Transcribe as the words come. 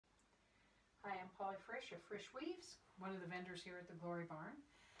Polly Frisch of Frisch Weaves, one of the vendors here at the Glory Barn.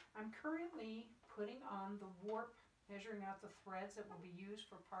 I'm currently putting on the warp, measuring out the threads that will be used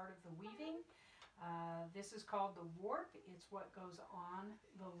for part of the weaving. This is called the warp. It's what goes on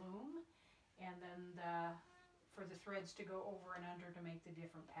the loom, and then for the threads to go over and under to make the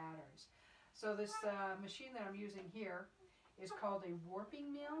different patterns. So this machine that I'm using here is called a warping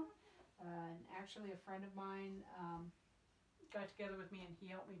mill. And actually a friend of mine got together with me and he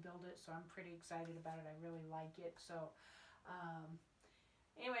helped me build it, so I'm pretty excited about it. I really like it. So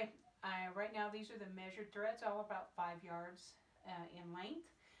anyway, right now these are the measured threads, all about 5 yards in length.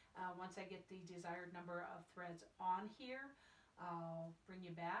 Once I get the desired number of threads on here, I'll bring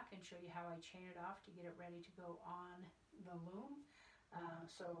you back and show you how I chain it off to get it ready to go on the loom.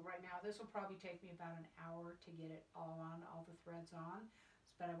 So right now this will probably take me about an hour to get it all on, all the threads on.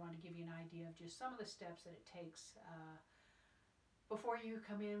 But I want to give you an idea of just some of the steps that it takes before you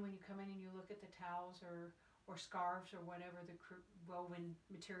come in. When you come in and you look at the towels or scarves or whatever the woven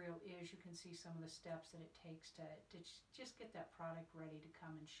material is, you can see some of the steps that it takes to just get that product ready to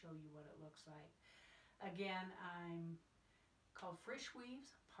come and show you what it looks like. Again, I'm called Frisch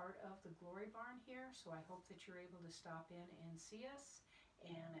Weaves, part of the Glory Barn here, so I hope that you're able to stop in and see us.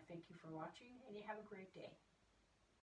 And I thank you for watching, and you have a great day.